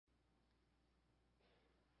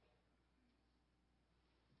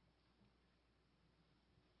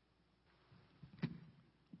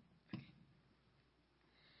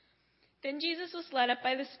Then Jesus was led up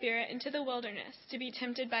by the Spirit into the wilderness to be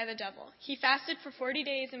tempted by the devil. He fasted for 40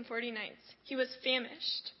 days and 40 nights. He was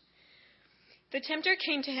famished. The tempter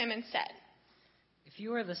came to him and said, "If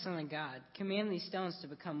you are the Son of God, command these stones to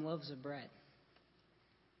become loaves of bread."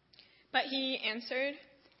 But he answered,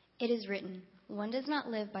 "It is written, one does not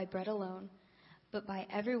live by bread alone, but by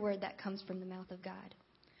every word that comes from the mouth of God."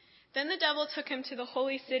 Then the devil took him to the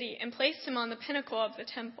holy city and placed him on the pinnacle of the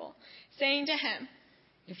temple, saying to him,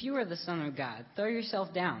 "If you are the Son of God, throw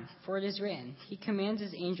yourself down, for it is written, He commands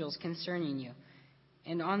His angels concerning you,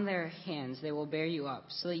 and on their hands they will bear you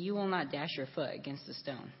up, so that you will not dash your foot against a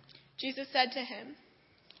stone." Jesus said to him,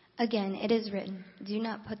 "Again, it is written, do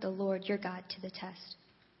not put the Lord your God to the test."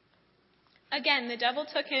 Again, the devil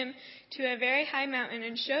took him to a very high mountain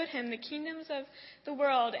and showed him the kingdoms of the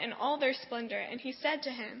world and all their splendor. And he said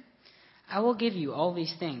to him, "I will give you all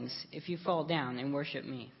these things if you fall down and worship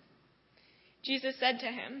me." Jesus said to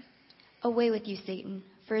him, "Away with you, Satan,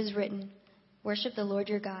 for it is written, worship the Lord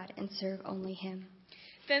your God and serve only him."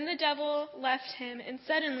 Then the devil left him, and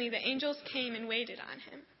suddenly the angels came and waited on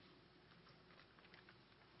him.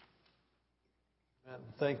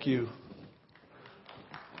 Thank you.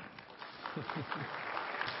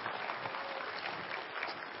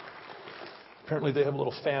 Apparently they have a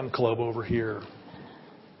little fan club over here.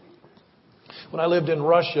 When I lived in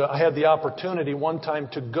Russia, I had the opportunity one time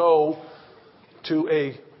to go to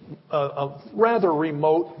a rather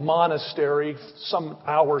remote monastery some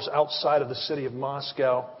hours outside of the city of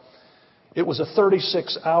Moscow. It was a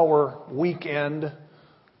 36-hour weekend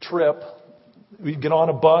trip. We'd get on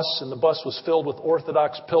a bus, and the bus was filled with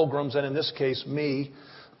Orthodox pilgrims, and in this case, me.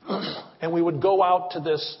 And we would go out to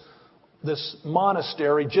this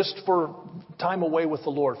monastery just for time away with the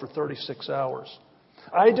Lord for 36 hours.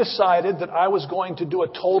 I decided that I was going to do a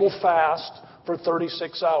total fast for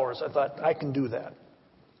 36 hours. I thought, I can do that.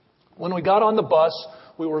 When we got on the bus,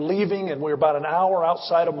 we were leaving, and we were about an hour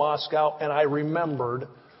outside of Moscow, and I remembered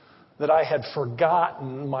that I had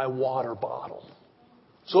forgotten my water bottle.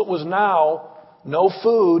 So it was now no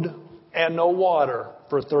food and no water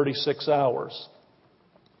for 36 hours.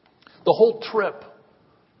 The whole trip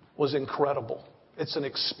was incredible. It's an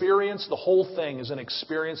experience. The whole thing is an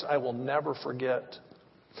experience I will never forget.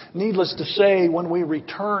 Needless to say, when we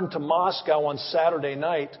returned to Moscow on Saturday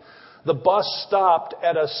night, the bus stopped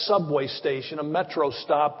at a subway station, a metro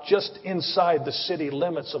stop just inside the city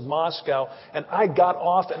limits of Moscow. And I got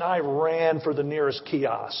off and I ran for the nearest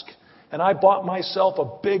kiosk. And I bought myself a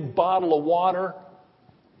big bottle of water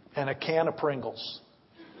and a can of Pringles.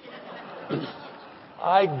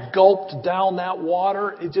 I gulped down that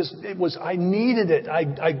water. I needed it.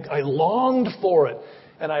 I longed for it.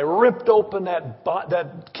 And I ripped open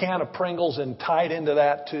that can of Pringles and tied into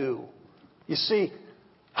that too. You see,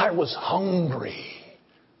 I was hungry.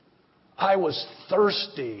 I was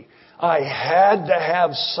thirsty. I had to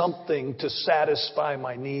have something to satisfy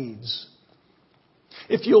my needs.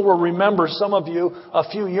 If you will remember, some of you, a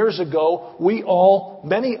few years ago,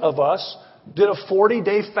 many of us, did a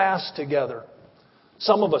 40-day fast together.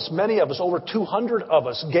 Some of us, many of us, over 200 of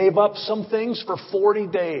us, gave up some things for 40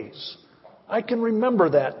 days. I can remember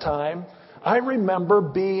that time. I remember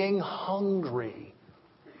being hungry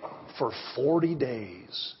for 40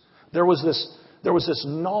 days. There was this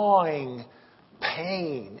gnawing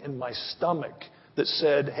pain in my stomach that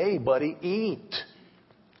said, "Hey, buddy, eat."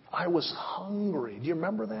 I was hungry. Do you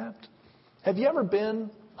remember that? Have you ever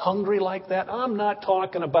been hungry like that? I'm not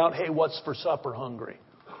talking about, hey, what's for supper hungry.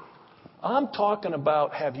 I'm talking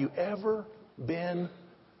about, have you ever been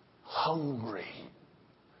hungry?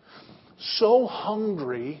 So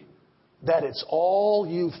hungry that it's all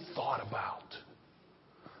you've thought about.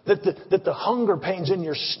 That the hunger pains in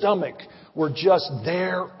your stomach were just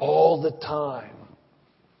there all the time.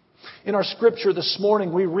 In our scripture this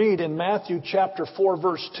morning, we read in Matthew chapter 4,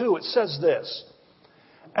 verse 2, it says this: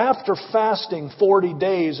 "After fasting 40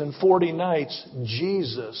 days and 40 nights,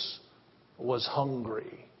 Jesus was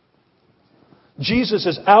hungry." Jesus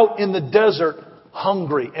is out in the desert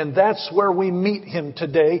hungry, and that's where we meet Him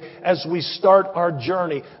today as we start our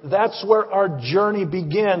journey. That's where our journey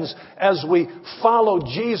begins as we follow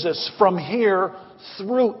Jesus from here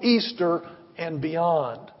through Easter and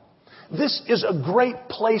beyond. This is a great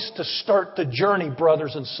place to start the journey,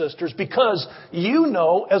 brothers and sisters, because you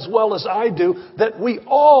know as well as I do that we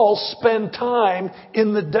all spend time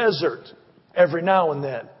in the desert every now and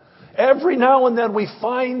then. Every now and then we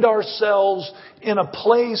find ourselves in a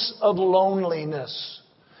place of loneliness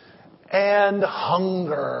and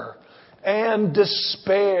hunger and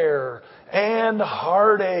despair and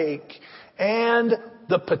heartache, and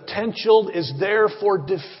the potential is there for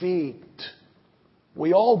defeat.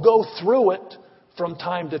 We all go through it from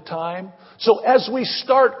time to time. So as we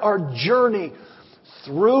start our journey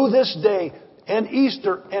through this day and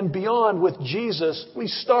Easter and beyond with Jesus, we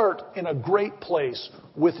start in a great place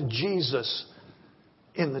with Jesus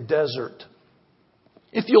in the desert.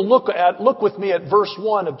 If you look with me at verse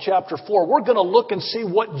 1 of chapter 4, we're going to look and see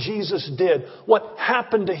what Jesus did, what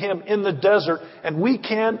happened to Him in the desert, and we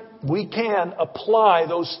can apply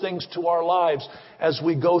those things to our lives as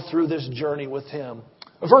we go through this journey with Him.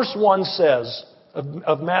 Verse 1 says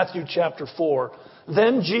of Matthew chapter 4,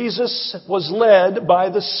 "Then Jesus was led by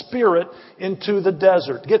the Spirit into the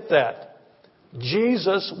desert." Get that.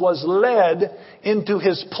 Jesus was led into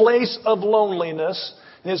His place of loneliness,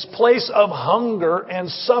 His place of hunger and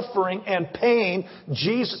suffering and pain,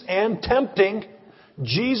 and tempting.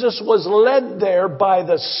 Jesus was led there by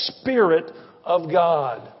the Spirit of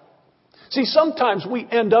God. See, sometimes we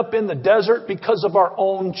end up in the desert because of our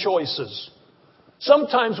own choices.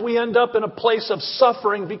 Sometimes we end up in a place of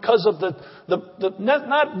suffering because of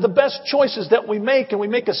not the best choices that we make, and we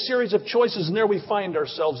make a series of choices, and there we find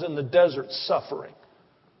ourselves in the desert suffering.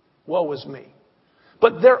 Woe is me.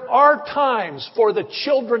 But there are times for the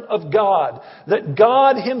children of God that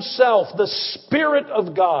God Himself, the Spirit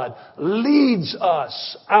of God, leads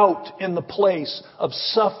us out in the place of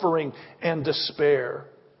suffering and despair.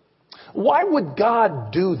 Why would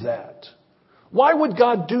God do that? Why would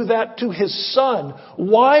God do that to His Son?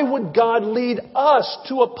 Why would God lead us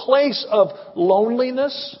to a place of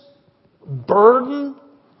loneliness, burden,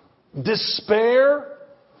 despair,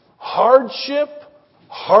 hardship,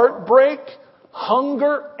 heartbreak,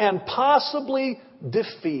 hunger, and possibly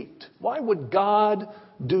defeat? Why would God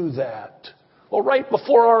do that? Well, right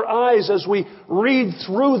before our eyes as we read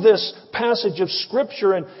through this passage of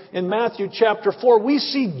Scripture in Matthew chapter 4, we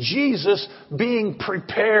see Jesus being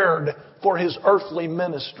prepared for His earthly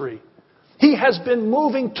ministry. He has been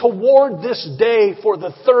moving toward this day for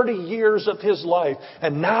the 30 years of His life.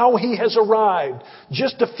 And now He has arrived.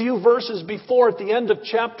 Just a few verses before, at the end of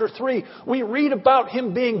chapter 3, we read about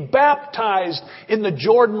Him being baptized in the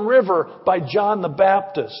Jordan River by John the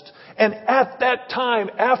Baptist. And at that time,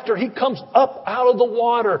 after He comes up out of the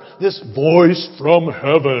water, this voice from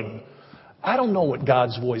heaven. I don't know what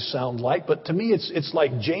God's voice sounds like, but to me it's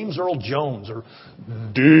like James Earl Jones or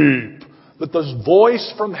deep. But this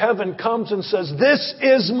voice from heaven comes and says, "This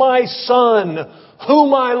is my Son,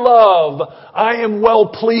 whom I love. I am well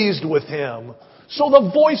pleased with Him." So the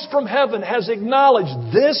voice from heaven has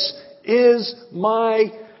acknowledged, "This is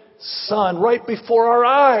my Son." Right before our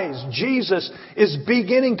eyes, Jesus is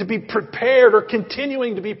beginning to be prepared, or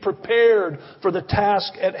continuing to be prepared for the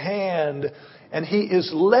task at hand. And He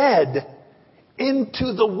is led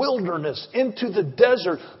into the wilderness, into the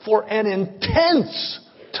desert, for an intense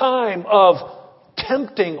time of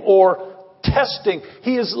tempting or testing.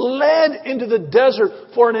 He is led into the desert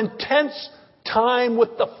for an intense time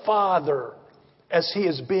with the Father as He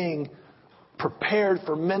is being prepared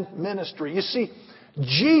for ministry. You see,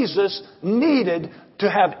 Jesus needed to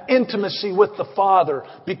have intimacy with the Father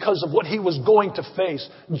because of what He was going to face.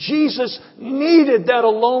 Jesus needed that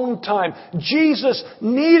alone time. Jesus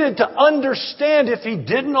needed to understand, if He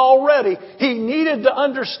didn't already, He needed to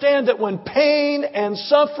understand that when pain and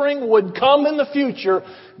suffering would come in the future,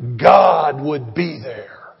 God would be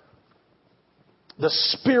there. The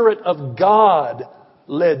Spirit of God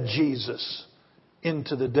led Jesus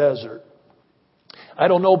into the desert. I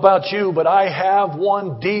don't know about you, but I have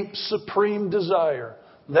one deep, supreme desire,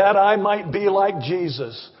 that I might be like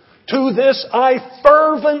Jesus. To this I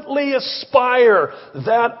fervently aspire,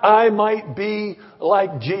 that I might be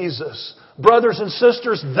like Jesus. Brothers and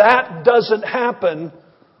sisters, that doesn't happen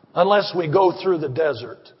unless we go through the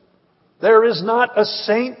desert. There is not a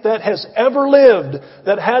saint that has ever lived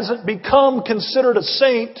that hasn't become considered a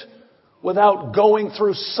saint without going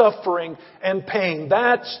through suffering and pain.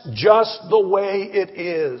 That's just the way it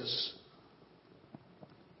is.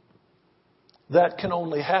 That can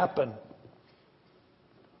only happen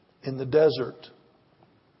in the desert.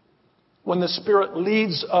 When the Spirit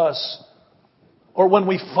leads us, or when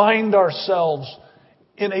we find ourselves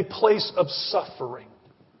in a place of suffering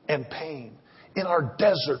and pain, in our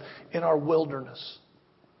desert, in our wilderness,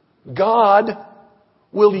 God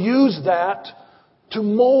will use that to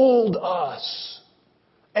mold us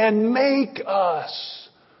and make us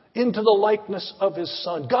into the likeness of His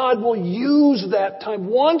Son. God will use that time,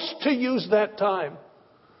 wants to use that time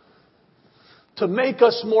to make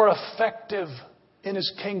us more effective in His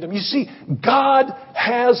kingdom. You see, God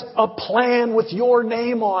has a plan with your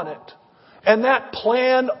name on it. And that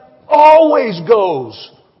plan always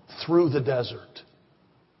goes through the desert.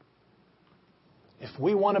 If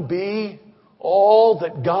we want to be all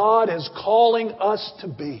that God is calling us to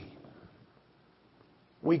be.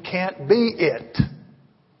 We can't be it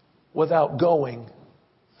without going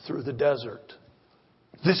through the desert.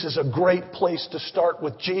 This is a great place to start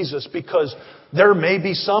with Jesus, because there may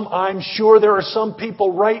be I'm sure there are some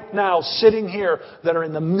people right now sitting here that are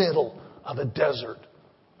in the middle of a desert,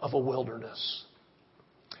 of a wilderness.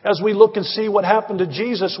 As we look and see what happened to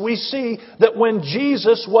Jesus, we see that when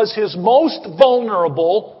Jesus was his most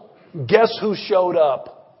vulnerable, guess who showed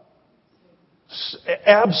up?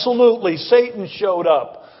 Absolutely, Satan showed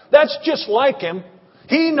up. That's just like him.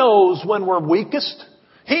 He knows when we're weakest.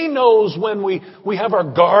 He knows when we have our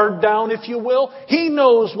guard down, if you will. He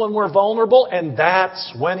knows when we're vulnerable, and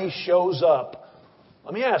that's when he shows up.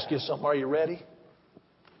 Let me ask you something. Are you ready?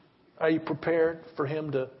 Are you prepared for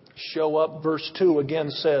him to show up? Verse 2 again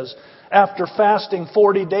says, after fasting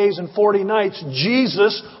 40 days and 40 nights,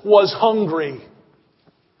 Jesus was hungry.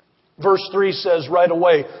 Verse 3 says right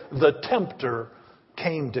away, the tempter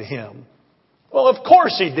came to him. Well, of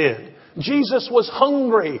course he did. Jesus was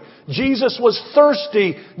hungry. Jesus was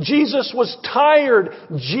thirsty. Jesus was tired.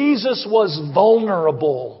 Jesus was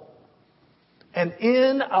vulnerable. And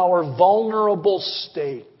in our vulnerable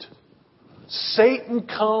state, Satan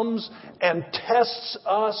comes and tests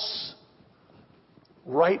us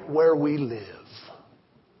right where we live.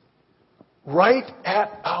 Right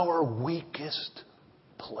at our weakest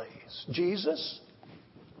place. Jesus,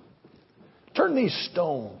 turn these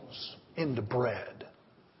stones into bread.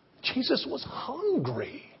 Jesus was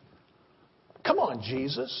hungry. Come on,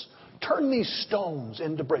 Jesus. Turn these stones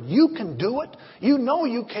into bread. You can do it. You know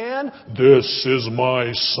you can. This is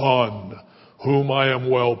my Son, whom I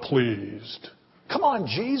am well pleased. Come on,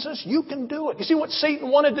 Jesus. You can do it. You see what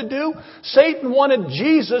Satan wanted to do? Satan wanted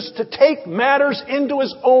Jesus to take matters into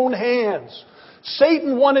his own hands.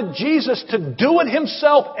 Satan wanted Jesus to do it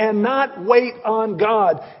himself and not wait on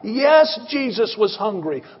God. Yes, Jesus was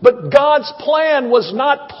hungry, but God's plan was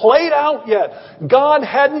not played out yet. God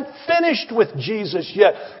hadn't finished with Jesus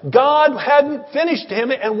yet. God hadn't finished him,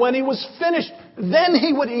 and when he was finished, then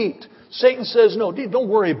he would eat. Satan says, no, don't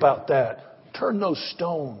worry about that. Turn those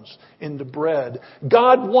stones into bread.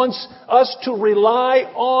 God wants us to rely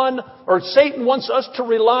on, or Satan wants us to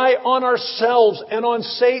rely on ourselves and on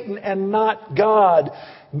Satan and not God.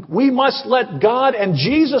 We must let God, and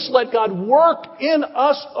Jesus let God work in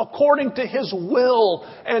us according to His will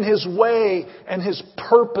and His way and His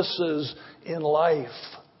purposes in life.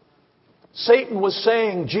 Satan was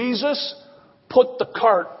saying, Jesus, put the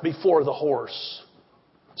cart before the horse.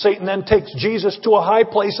 Satan then takes Jesus to a high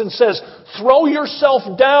place and says, throw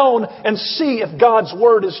yourself down and see if God's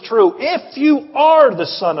word is true. If you are the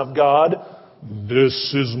Son of God,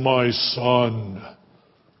 this is my Son.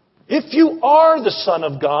 If you are the Son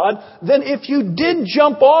of God, then if you did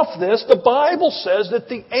jump off this, the Bible says that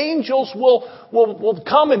the angels will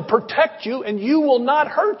come and protect you and you will not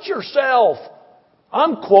hurt yourself.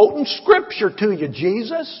 I'm quoting Scripture to you,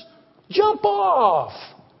 Jesus. Jump off.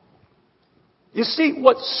 You see,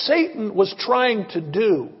 what Satan was trying to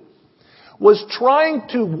do was trying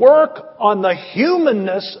to work on the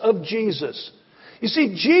humanness of Jesus. You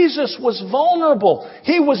see, Jesus was vulnerable.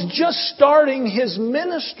 He was just starting His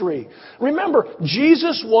ministry. Remember,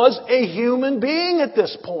 Jesus was a human being at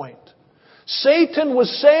this point. Satan was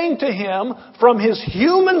saying to Him from His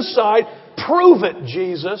human side, prove it,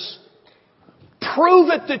 Jesus.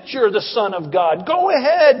 Prove it that you're the Son of God. Go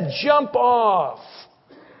ahead, jump off.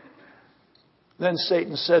 Then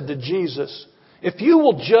Satan said to Jesus, if you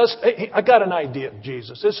will just, I got an idea,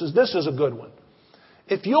 Jesus. This is a good one.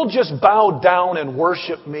 If you'll just bow down and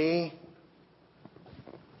worship me,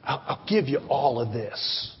 I'll give you all of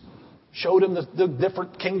this. Showed him the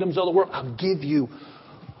different kingdoms of the world. I'll give you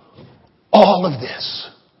all of this.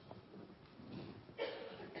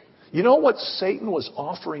 You know what Satan was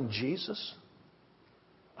offering Jesus?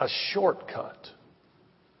 A shortcut.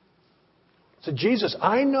 He said, Jesus,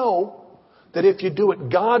 I know that if you do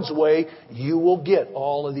it God's way, you will get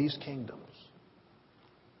all of these kingdoms.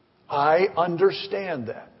 I understand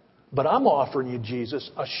that. But I'm offering you,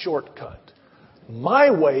 Jesus, a shortcut.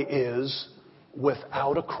 My way is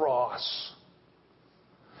without a cross.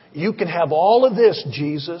 You can have all of this,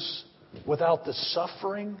 Jesus, without the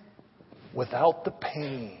suffering, without the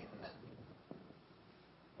pain.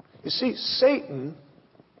 You see, Satan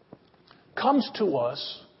comes to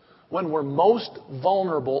us when we're most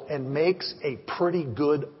vulnerable and makes a pretty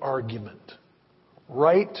good argument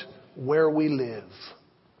right where we live.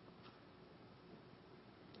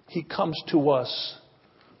 He comes to us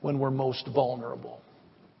when we're most vulnerable.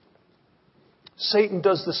 Satan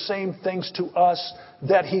does the same things to us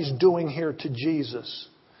that he's doing here to Jesus.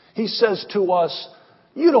 He says to us,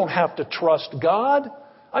 you don't have to trust God.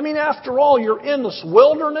 I mean, after all, you're in this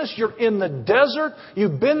wilderness. You're in the desert.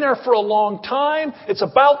 You've been there for a long time. It's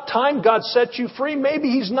about time God set you free. Maybe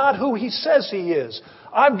He's not who He says He is.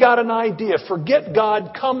 I've got an idea. Forget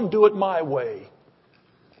God. Come and do it my way.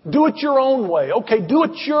 Do it your own way. Okay, do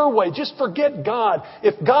it your way. Just forget God.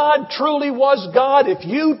 If God truly was God, if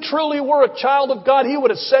you truly were a child of God, He would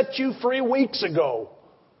have set you free weeks ago.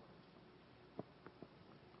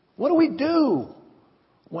 What do we do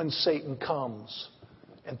when Satan comes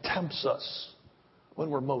and tempts us when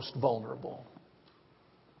we're most vulnerable?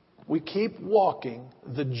 We keep walking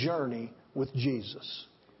the journey with Jesus.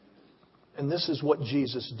 And this is what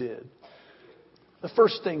Jesus did. The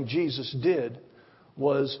first thing Jesus did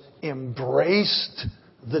was embraced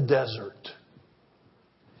the desert.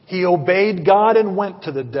 He obeyed God and went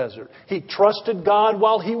to the desert. He trusted God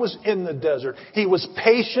while He was in the desert. He was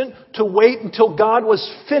patient to wait until God was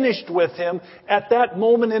finished with him at that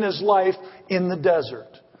moment in his life in the desert.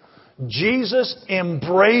 Jesus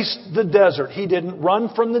embraced the desert. He didn't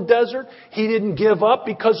run from the desert. He didn't give up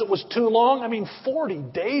because it was too long. I mean, 40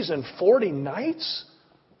 days and 40 nights?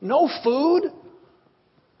 No food?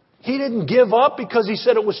 He didn't give up because he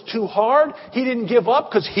said it was too hard. He didn't give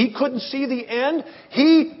up because he couldn't see the end.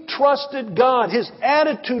 He trusted God. His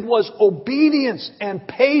attitude was obedience and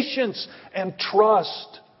patience and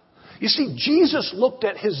trust. You see, Jesus looked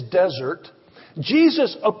at his desert.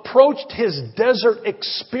 Jesus approached his desert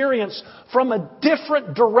experience from a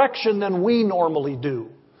different direction than we normally do.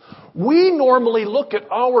 We normally look at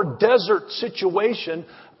our desert situation,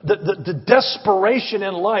 the desperation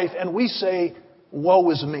in life, and we say, woe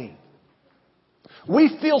is me.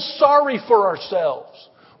 We feel sorry for ourselves.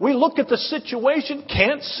 We look at the situation,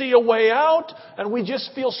 can't see a way out, and we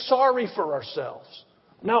just feel sorry for ourselves.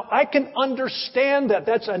 Now, I can understand that.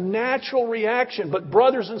 That's a natural reaction. But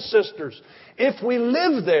brothers and sisters, if we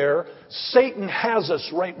live there, Satan has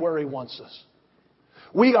us right where he wants us.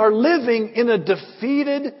 We are living in a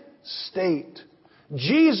defeated state.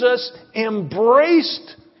 Jesus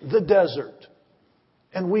embraced the desert.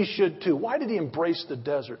 And we should too. Why did he embrace the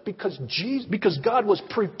desert? Because God was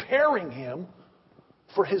preparing him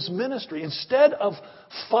for his ministry. Instead of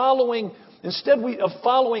following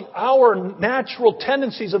our natural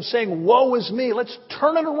tendencies of saying, woe is me, let's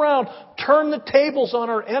turn it around, turn the tables on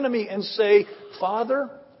our enemy and say, Father,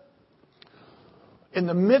 in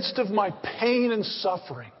the midst of my pain and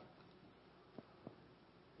suffering,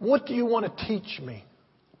 what do you want to teach me?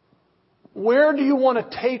 Where do you want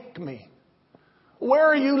to take me? Where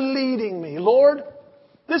are you leading me? Lord,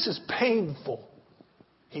 this is painful.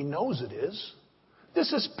 He knows it is.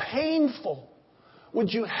 This is painful.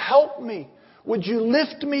 Would you help me? Would you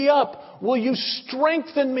lift me up? Will you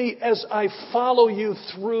strengthen me as I follow you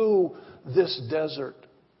through this desert?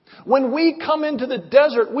 When we come into the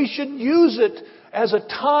desert, we should use it as a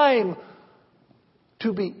time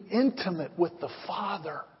to be intimate with the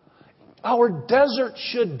Father. Our desert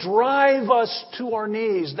should drive us to our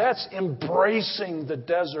knees. That's embracing the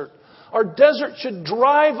desert. Our desert should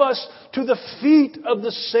drive us to the feet of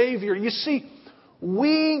the Savior. You see,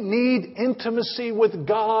 we need intimacy with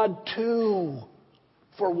God too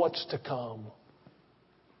for what's to come.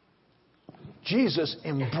 Jesus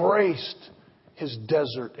embraced his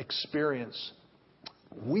desert experience.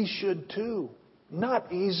 We should too.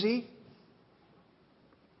 Not easy,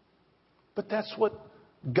 but that's what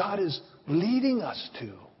God is leading us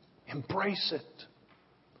to. Embrace it.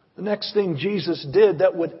 The next thing Jesus did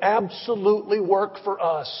that would absolutely work for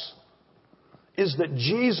us is that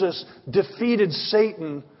Jesus defeated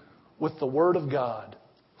Satan with the Word of God.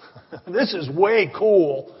 This is way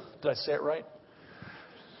cool. Did I say it right?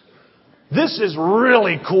 This is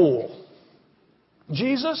really cool.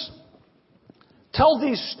 Jesus, tell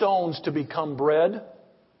these stones to become bread.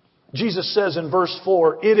 Jesus says in verse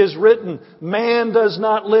 4, it is written, man does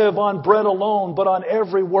not live on bread alone, but on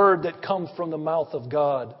every word that comes from the mouth of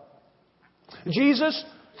God. Jesus,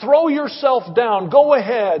 throw yourself down. Go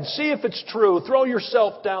ahead. See if it's true. Throw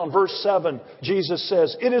yourself down. Verse 7, Jesus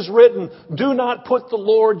says, it is written, do not put the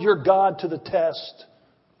Lord your God to the test.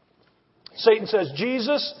 Satan says,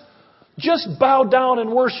 Jesus, just bow down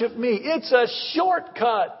and worship me. It's a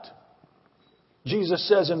shortcut. Jesus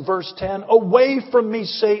says in verse 10, away from me,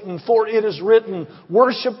 Satan, for it is written,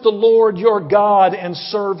 worship the Lord your God and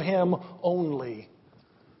serve Him only.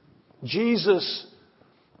 Jesus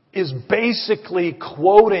is basically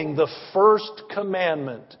quoting the first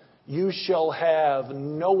commandment, you shall have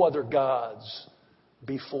no other gods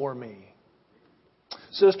before me.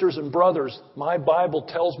 Sisters and brothers, my Bible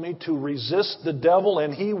tells me to resist the devil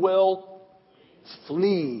and he will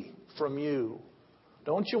flee from you.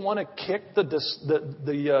 Don't you want to kick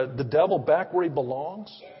the devil back where he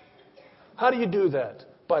belongs? How do you do that?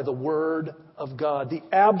 By the Word of God. The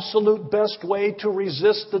absolute best way to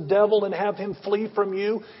resist the devil and have him flee from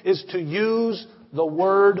you is to use the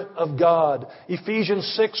Word of God. Ephesians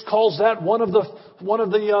 6 calls that one of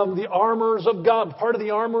the armors of God, part of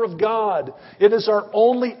the armor of God. It is our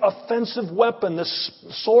only offensive weapon, the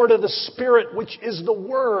sword of the Spirit, which is the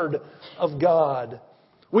Word of God.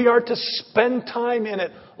 We are to spend time in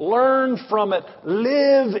it, learn from it,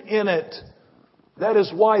 live in it. That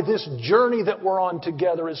is why this journey that we're on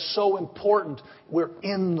together is so important. We're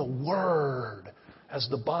in the Word as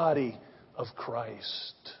the body of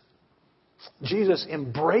Christ. Jesus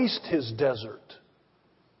embraced His desert.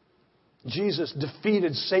 Jesus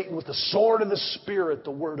defeated Satan with the sword of the Spirit,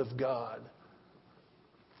 the Word of God.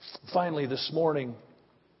 Finally, this morning,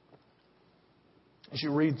 as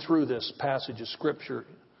you read through this passage of Scripture,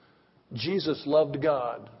 Jesus loved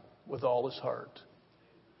God with all His heart.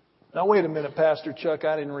 Now, wait a minute, Pastor Chuck,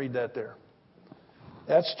 I didn't read that there.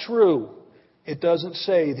 That's true. It doesn't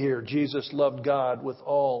say here, Jesus loved God with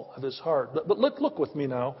all of His heart. But look with me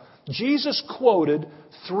now. Jesus quoted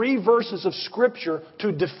 3 verses of Scripture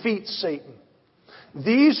to defeat Satan.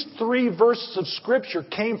 These 3 verses of Scripture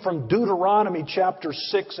came from Deuteronomy chapter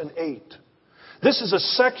 6 and 8. This is a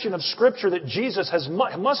section of Scripture that Jesus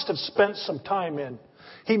must have spent some time in.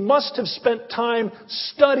 He must have spent time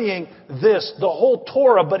studying this, the whole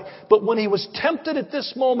Torah. But when He was tempted at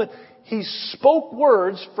this moment, He spoke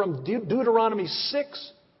words from Deuteronomy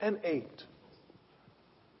 6 and 8.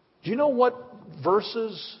 Do you know what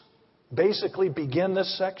verses basically begin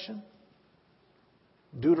this section?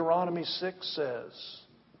 Deuteronomy 6 says,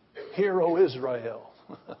 "Hear, O Israel,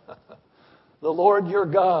 the Lord your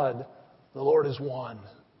God, the Lord is one.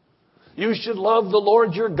 You should love the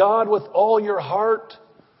Lord your God with all your heart,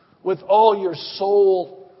 with all your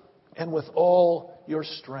soul, and with all your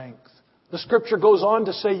strength." The Scripture goes on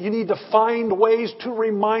to say you need to find ways to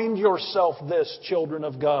remind yourself this, children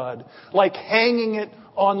of God, like hanging it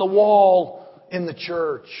on the wall in the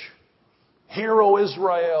church. "Hear, O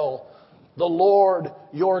Israel, the Lord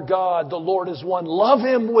your God, the Lord is one. Love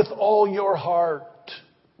Him with all your heart."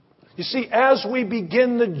 You see, as we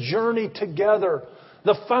begin the journey together,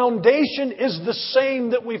 the foundation is the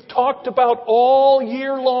same that we've talked about all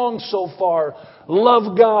year long so far.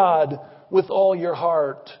 Love God with all your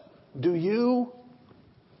heart. Do you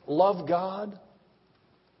love God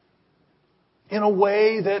in a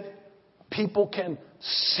way that people can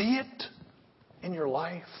see it in your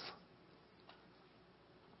life?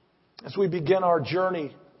 As we begin our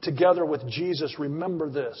journey together with Jesus, remember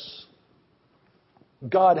this.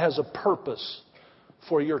 God has a purpose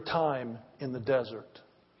for your time in the desert.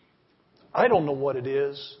 I don't know what it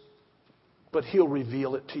is, but He'll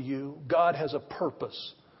reveal it to you. God has a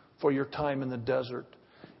purpose for your time in the desert.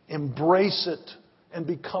 Embrace it and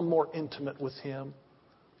become more intimate with Him.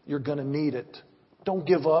 You're going to need it. Don't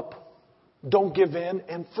give up. Don't give in.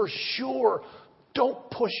 And for sure, don't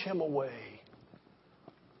push Him away.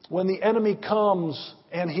 When the enemy comes,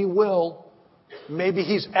 and he will, maybe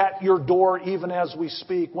he's at your door even as we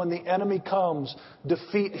speak. When the enemy comes,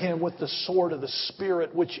 defeat him with the sword of the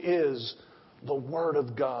Spirit, which is the Word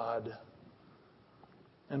of God.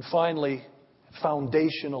 And finally,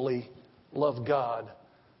 foundationally, love God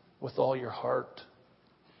with all your heart.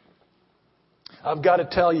 I've got to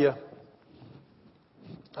tell you,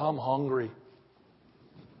 I'm hungry.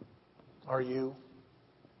 Are you?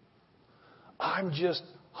 I'm just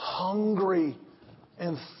hungry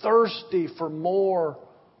and thirsty for more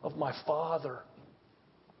of my Father.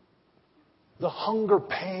 The hunger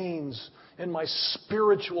pains in my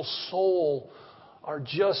spiritual soul are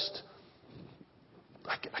just,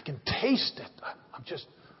 I can taste it. I'm just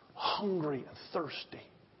hungry and thirsty.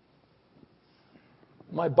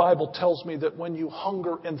 My Bible tells me that when you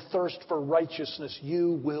hunger and thirst for righteousness,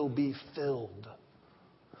 you will be filled.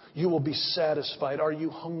 You will be satisfied. Are you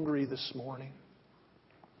hungry this morning?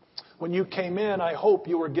 When you came in, I hope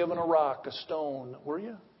you were given a rock, a stone. Were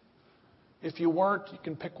you? If you weren't, you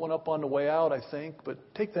can pick one up on the way out, I think. But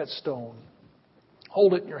take that stone.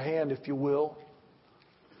 Hold it in your hand, if you will.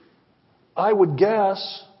 I would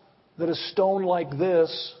guess that a stone like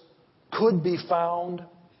this could be found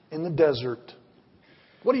in the desert.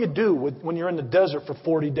 What do you do when you're in the desert for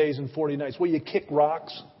 40 days and 40 nights? Well, you kick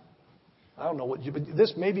rocks. I don't know what but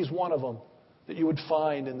this maybe is one of them that you would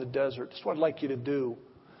find in the desert. That's what I'd like you to do.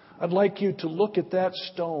 I'd like you to look at that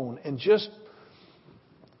stone and just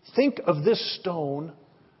think of this stone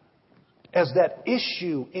as that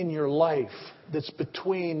issue in your life that's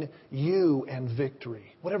between you and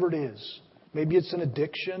victory. Whatever it is. Maybe it's an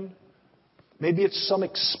addiction. Maybe it's some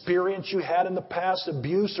experience you had in the past,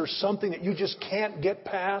 abuse or something that you just can't get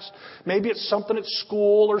past. Maybe it's something at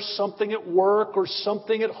school or something at work or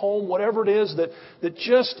something at home, whatever it is that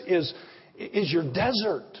just is your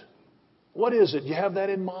desert. What is it? Do you have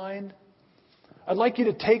that in mind? I'd like you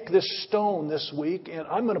to take this stone this week, and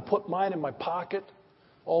I'm going to put mine in my pocket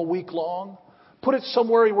all week long. Put it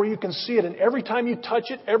somewhere where you can see it, and every time you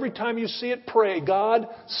touch it, every time you see it, pray, God,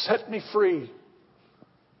 set me free.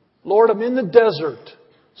 Lord, I'm in the desert.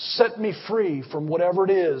 Set me free from whatever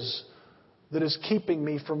it is that is keeping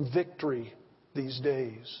me from victory these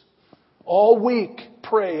days. All week,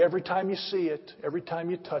 pray every time you see it, every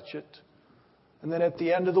time you touch it. And then at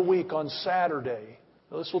the end of the week on Saturday,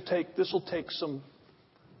 this will take some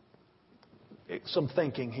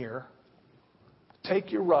thinking here.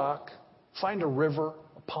 Take your rock, find a river,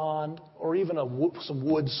 a pond, or even some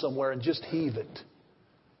wood somewhere and just heave it.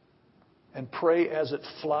 And pray as it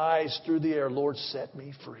flies through the air, Lord, set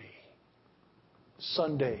me free.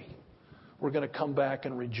 Sunday, we're going to come back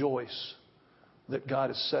and rejoice that God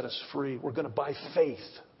has set us free. We're going to, by faith,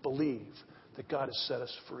 believe that God has set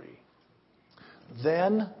us free.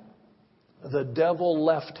 Then the devil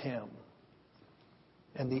left him,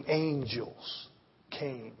 and the angels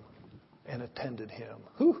came and attended him.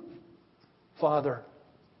 Whew. Father,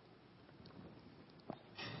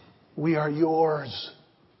 we are yours.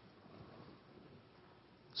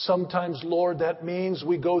 Sometimes, Lord, that means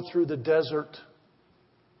we go through the desert.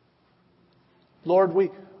 Lord,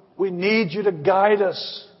 we need you to guide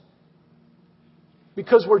us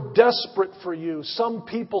because we're desperate for you. Some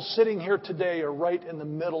people sitting here today are right in the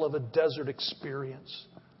middle of a desert experience.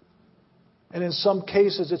 And in some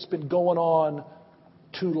cases, it's been going on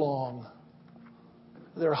too long.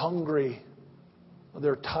 They're hungry.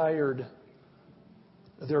 They're tired.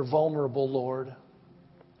 They're vulnerable, Lord.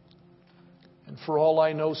 And for all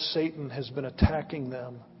I know, Satan has been attacking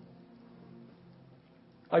them.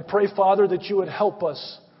 I pray, Father, that you would help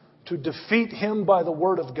us to defeat him by the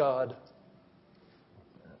Word of God.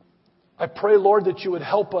 I pray, Lord, that you would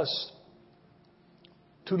help us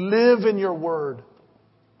to live in your Word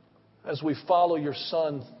as we follow your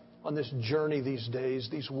Son on this journey these days,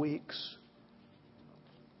 these weeks.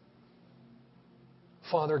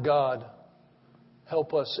 Father God,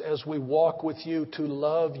 help us as we walk with you to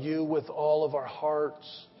love you with all of our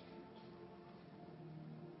hearts.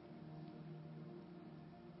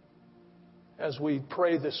 As we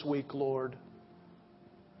pray this week, Lord,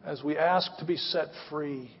 as we ask to be set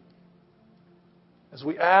free, as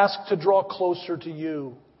we ask to draw closer to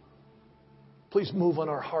you, please move on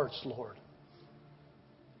our hearts, Lord.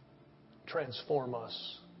 Transform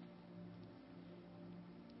us.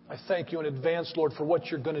 I thank you in advance, Lord, for what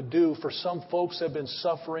you're going to do for some folks that have been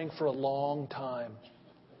suffering for a long time.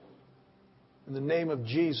 In the name of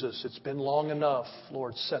Jesus, it's been long enough.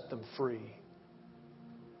 Lord, set them free.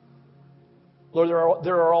 Lord,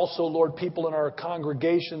 there are also, Lord, people in our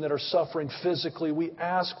congregation that are suffering physically. We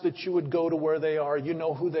ask that you would go to where they are. You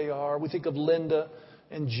know who they are. We think of Linda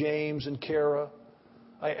and James and Kara.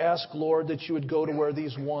 I ask, Lord, that you would go to where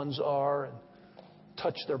these ones are and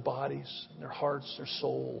touch their bodies, their hearts, their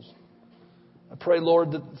souls. I pray,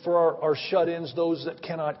 Lord, that for our shut-ins, those that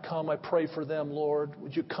cannot come, I pray for them, Lord.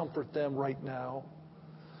 Would you comfort them right now?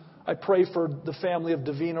 I pray for the family of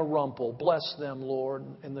Davina Rumpel. Bless them, Lord,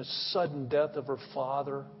 in the sudden death of her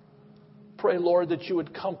father. Pray, Lord, that you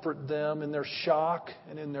would comfort them in their shock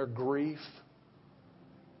and in their grief.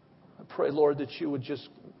 I pray, Lord, that you would just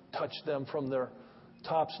touch them from their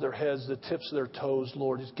tops of their heads, the tips of their toes,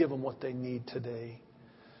 Lord. Just give them what they need today.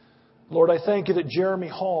 Lord, I thank you that Jeremy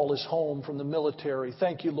Hall is home from the military.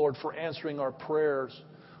 Thank you, Lord, for answering our prayers.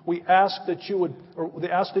 We ask that you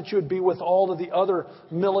would be with all of the other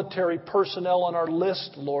military personnel on our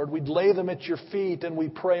list, Lord. We'd lay them at your feet and we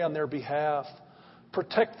pray on their behalf.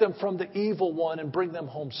 Protect them from the evil one and bring them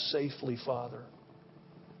home safely, Father.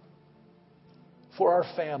 For our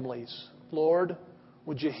families, Lord,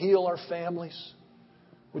 would you heal our families?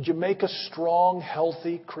 Would you make us strong,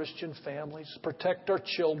 healthy Christian families? Protect our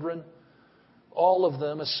children, all of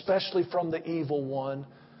them, especially from the evil one.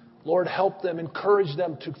 Lord, help them, encourage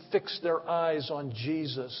them to fix their eyes on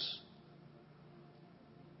Jesus.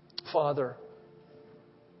 Father,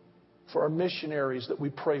 for our missionaries that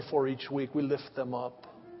we pray for each week, we lift them up.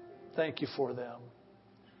 Thank you for them.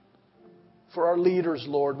 For our leaders,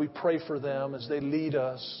 Lord, we pray for them as they lead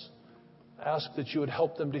us. Ask that you would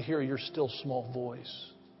help them to hear your still small voice.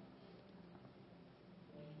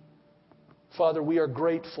 Father, we are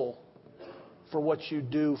grateful for what you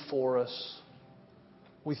do for us.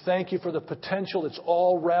 We thank you for the potential that's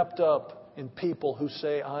all wrapped up in people who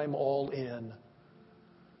say, I'm all in.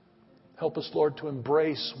 Help us, Lord, to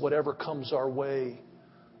embrace whatever comes our way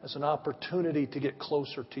as an opportunity to get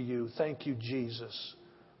closer to you. Thank you, Jesus,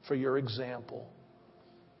 for your example.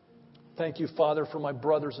 Thank you, Father, for my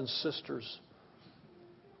brothers and sisters.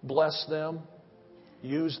 Bless them,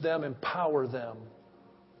 use them, empower them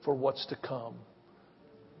for what's to come.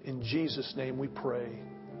 In Jesus' name we pray.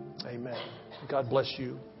 Amen. God bless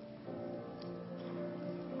you.